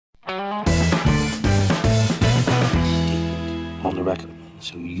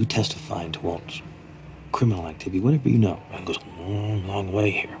So you testifying towards criminal activity, whatever you know, right? It goes a long, long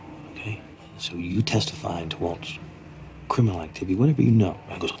way here, okay? So you testifying towards criminal activity, whatever you know,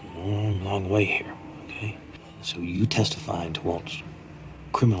 right? It goes a long, long way here, okay? So you testifying towards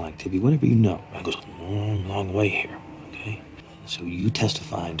criminal activity, whatever you know, right? It goes a long, long way here, okay? So you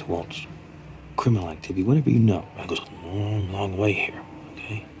testifying towards criminal activity, whatever you know, right? It goes a long, long way here,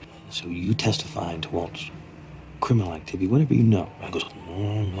 okay? So you testifying towards criminal activity, whatever you know, right? It goes a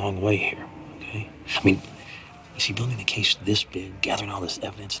long, long way here, okay? I mean, you see, building a case this big, gathering all this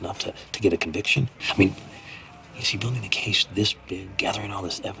evidence enough to get a conviction. I mean, you see, building a case this big, gathering all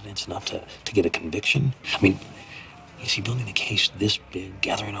this evidence enough to get a conviction. I mean, you see, building a case this big,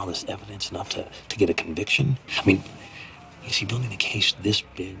 gathering all this evidence enough to get a conviction. I mean, you see, building a case this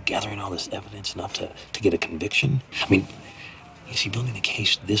big, gathering all this evidence enough to get a conviction. I mean, you see, building a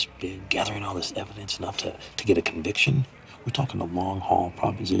case this big, gathering all this evidence enough to get a conviction. We're talking a long haul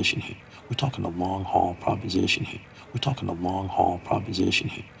proposition here. We're talking a long haul proposition here. We're talking a long haul proposition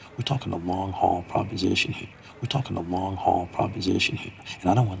here. We're talking a long haul proposition here. We're talking a long haul proposition here. And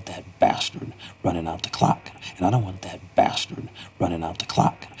I don't want that bastard running out the clock. And I don't want that bastard running out the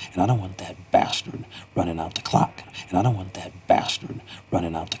clock. And I don't want that bastard running out the clock. And I don't want that bastard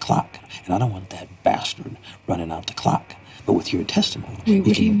running out the clock. And I don't want that bastard running out the clock. But with your testimony... Wait,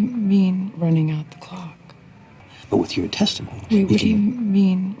 what do you mean running out the clock? But with your testimony... Wait, what do you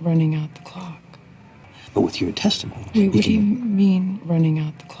mean running out the clock? But with your testimony... Wait, what do you mean running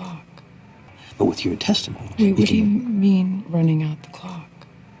out the clock? But with your testimony... Wait, what do you mean running out the clock?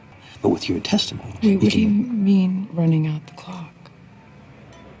 But with your testimony... Wait, what do you mean running out the clock?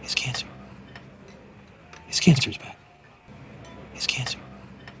 His cancer. His cancer's back. His cancer.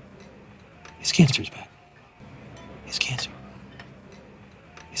 His cancer's back. His cancer.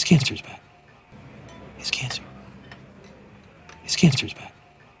 His cancer's back. His cancer. His cancer's back.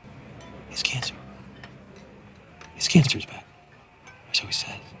 His cancer. His cancer's back. Or so he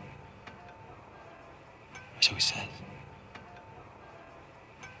says. Or so he says.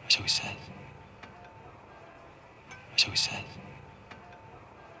 Or so he says. Or so he says.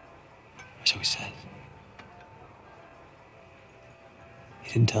 Or so he says.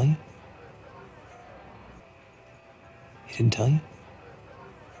 He didn't tell you? He didn't tell you?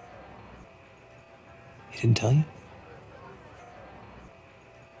 He didn't tell you?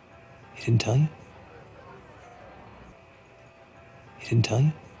 He didn't tell you? He didn't tell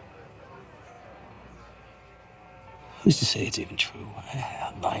you? Who's to say it's even true?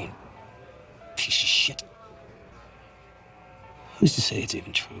 Lying piece of shit. Who's to say it's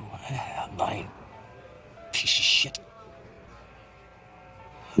even true? Lying piece of shit.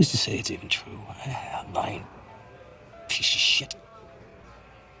 Who's to say it's even true? Lying piece of shit.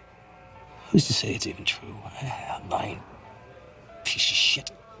 Who's to say it's even true? Lying piece of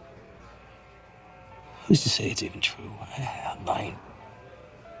shit. Who's to say it's even true? Lying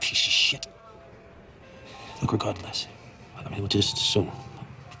piece of shit. Look, regardless, I mean, we'll just assume.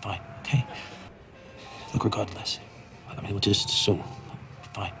 Fine, okay? Look, regardless, I mean, we'll just assume.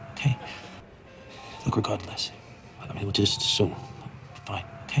 Fine, okay? Look, regardless, I mean, we'll just assume. Fine,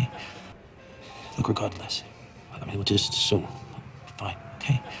 okay? Look, regardless, I mean, we'll just assume. Fine,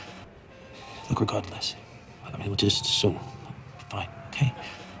 okay? Look, regardless, I mean, we'll just assume. Fine, okay? You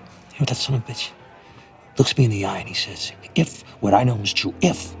know what that son of a bitch looks me in the eye and he says, if what I know is true,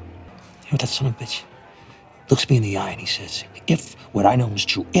 if. You know what that son of a bitch looks me in the eye and he says, if what I know is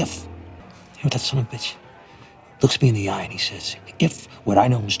true, if. You know what that son of a bitch looks me in the eye and he says, if what I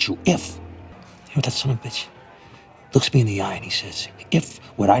know is true, if. You know what that son of a bitch looks me in the eye and he says, if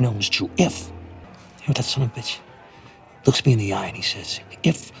what I know is true, if. You know what that son of a bitch looks me in the eye and he says,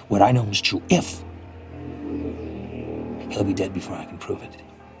 if what I know is true, if. He'll be dead before I can prove it.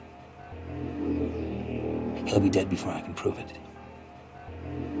 He'll be dead before I can prove it.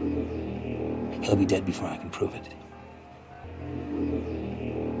 He'll be dead before I can prove it.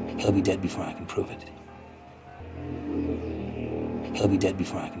 He'll be dead before I can prove it. He'll be dead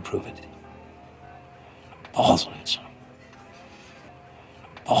before I can prove it. Balls on it, son.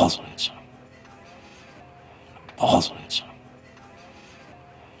 Balls on it, son. Balls on it, son.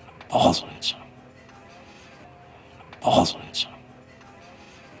 Balls on it, son. Balls on it, son.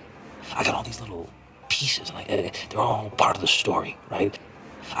 I got all these little pieces, and they're all part of the story, right?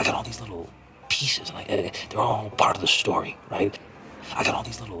 I got all these little pieces, and they're all part of the story, right? I got all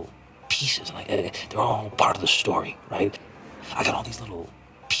these little pieces, and they're all part of the story, right? I got all these little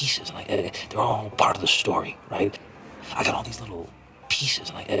pieces, and they're all part of the story, right? I got all these little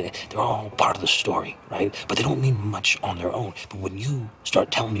pieces, and they're all part of the story, right? But they don't mean much on their own. But when you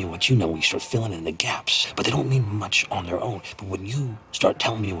start telling me what you know, you start filling in the gaps. But they don't mean much on their own. But when you start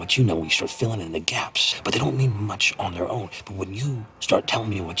telling me what you know, you start filling in the gaps. But they don't mean much on their own. But when you start telling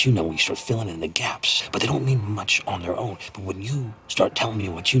me what you know, you start filling in the gaps. But they don't mean much on their own. But when you start telling me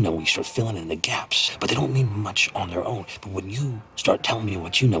what you know, you start filling in the gaps. But they don't mean much on their own. But when you start telling me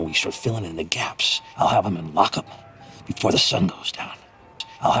what you know, you start filling in the gaps. I'll have them in lockup before the sun goes down.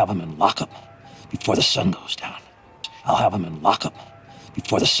 I'll have them in lockup before the sun goes down. I'll have them in lockup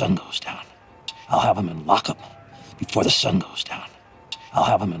before the sun goes down. I'll have them in lockup before the sun goes down. I'll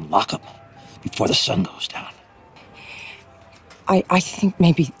have them in lockup before the sun goes down. I think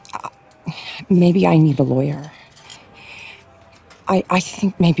maybe I need a lawyer. I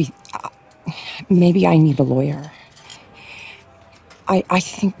think maybe I need a lawyer. I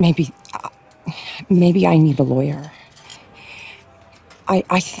think maybe I need a lawyer.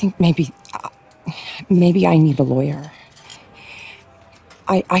 I think maybe I need a lawyer.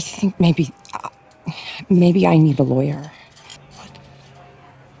 I think maybe I need a lawyer. What?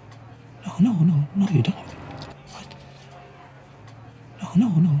 No, you don't. What? No,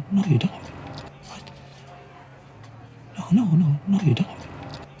 you don't. What? No, you don't.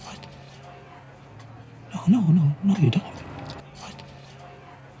 What? No, you don't. What?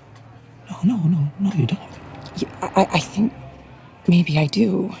 No, you don't. Yeah, I think maybe I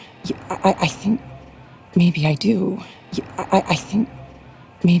do. Yeah, I think maybe I do. Yeah, I think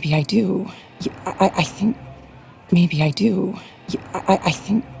maybe I do. Yeah, I think maybe I do. Yeah, I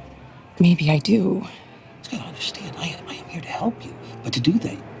think maybe I do. It's gotta understand, I am here to help you. But to do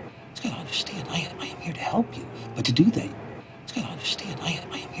that, it's gotta understand, I am here to help you. But to do that, it's gotta understand, I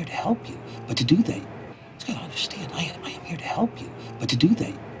am here to help you. But to do that, it's gotta understand, I am here to help you. But to do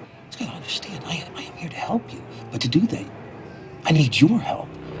that, it's gotta understand, I am here to help you. But to do that, I need your help.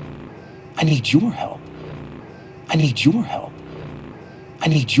 I need your help. I need your help. I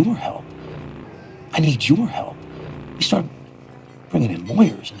need your help. I need your help. We start bringing in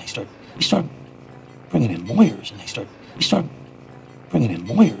lawyers, and we start bringing in lawyers, and we start bringing in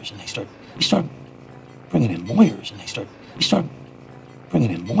lawyers, and we start bringing in lawyers, and we start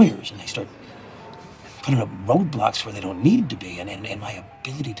bringing in lawyers, and they start putting up roadblocks where they don't need to be, and my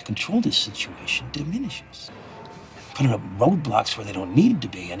ability to control this situation diminishes. Putting up roadblocks where they don't need to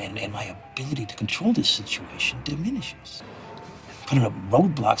be, and my ability to control this situation diminishes. Putting up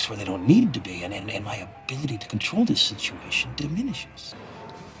roadblocks where they don't need to be, and my ability to control this situation diminishes.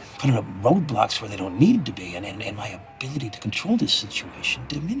 Putting up roadblocks where they don't need to be, and my ability to control this situation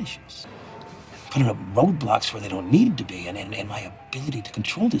diminishes. Putting up roadblocks where they don't need to be, and my ability to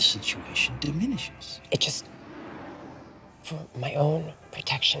control this situation diminishes. It just, for my own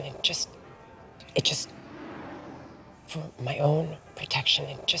protection, for my own protection,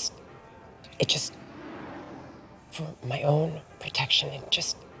 for my own protection,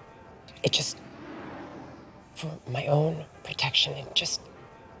 for my own protection,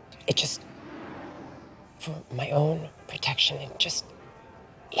 for my own protection,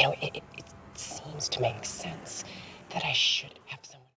 it seems to make sense that I should have someone.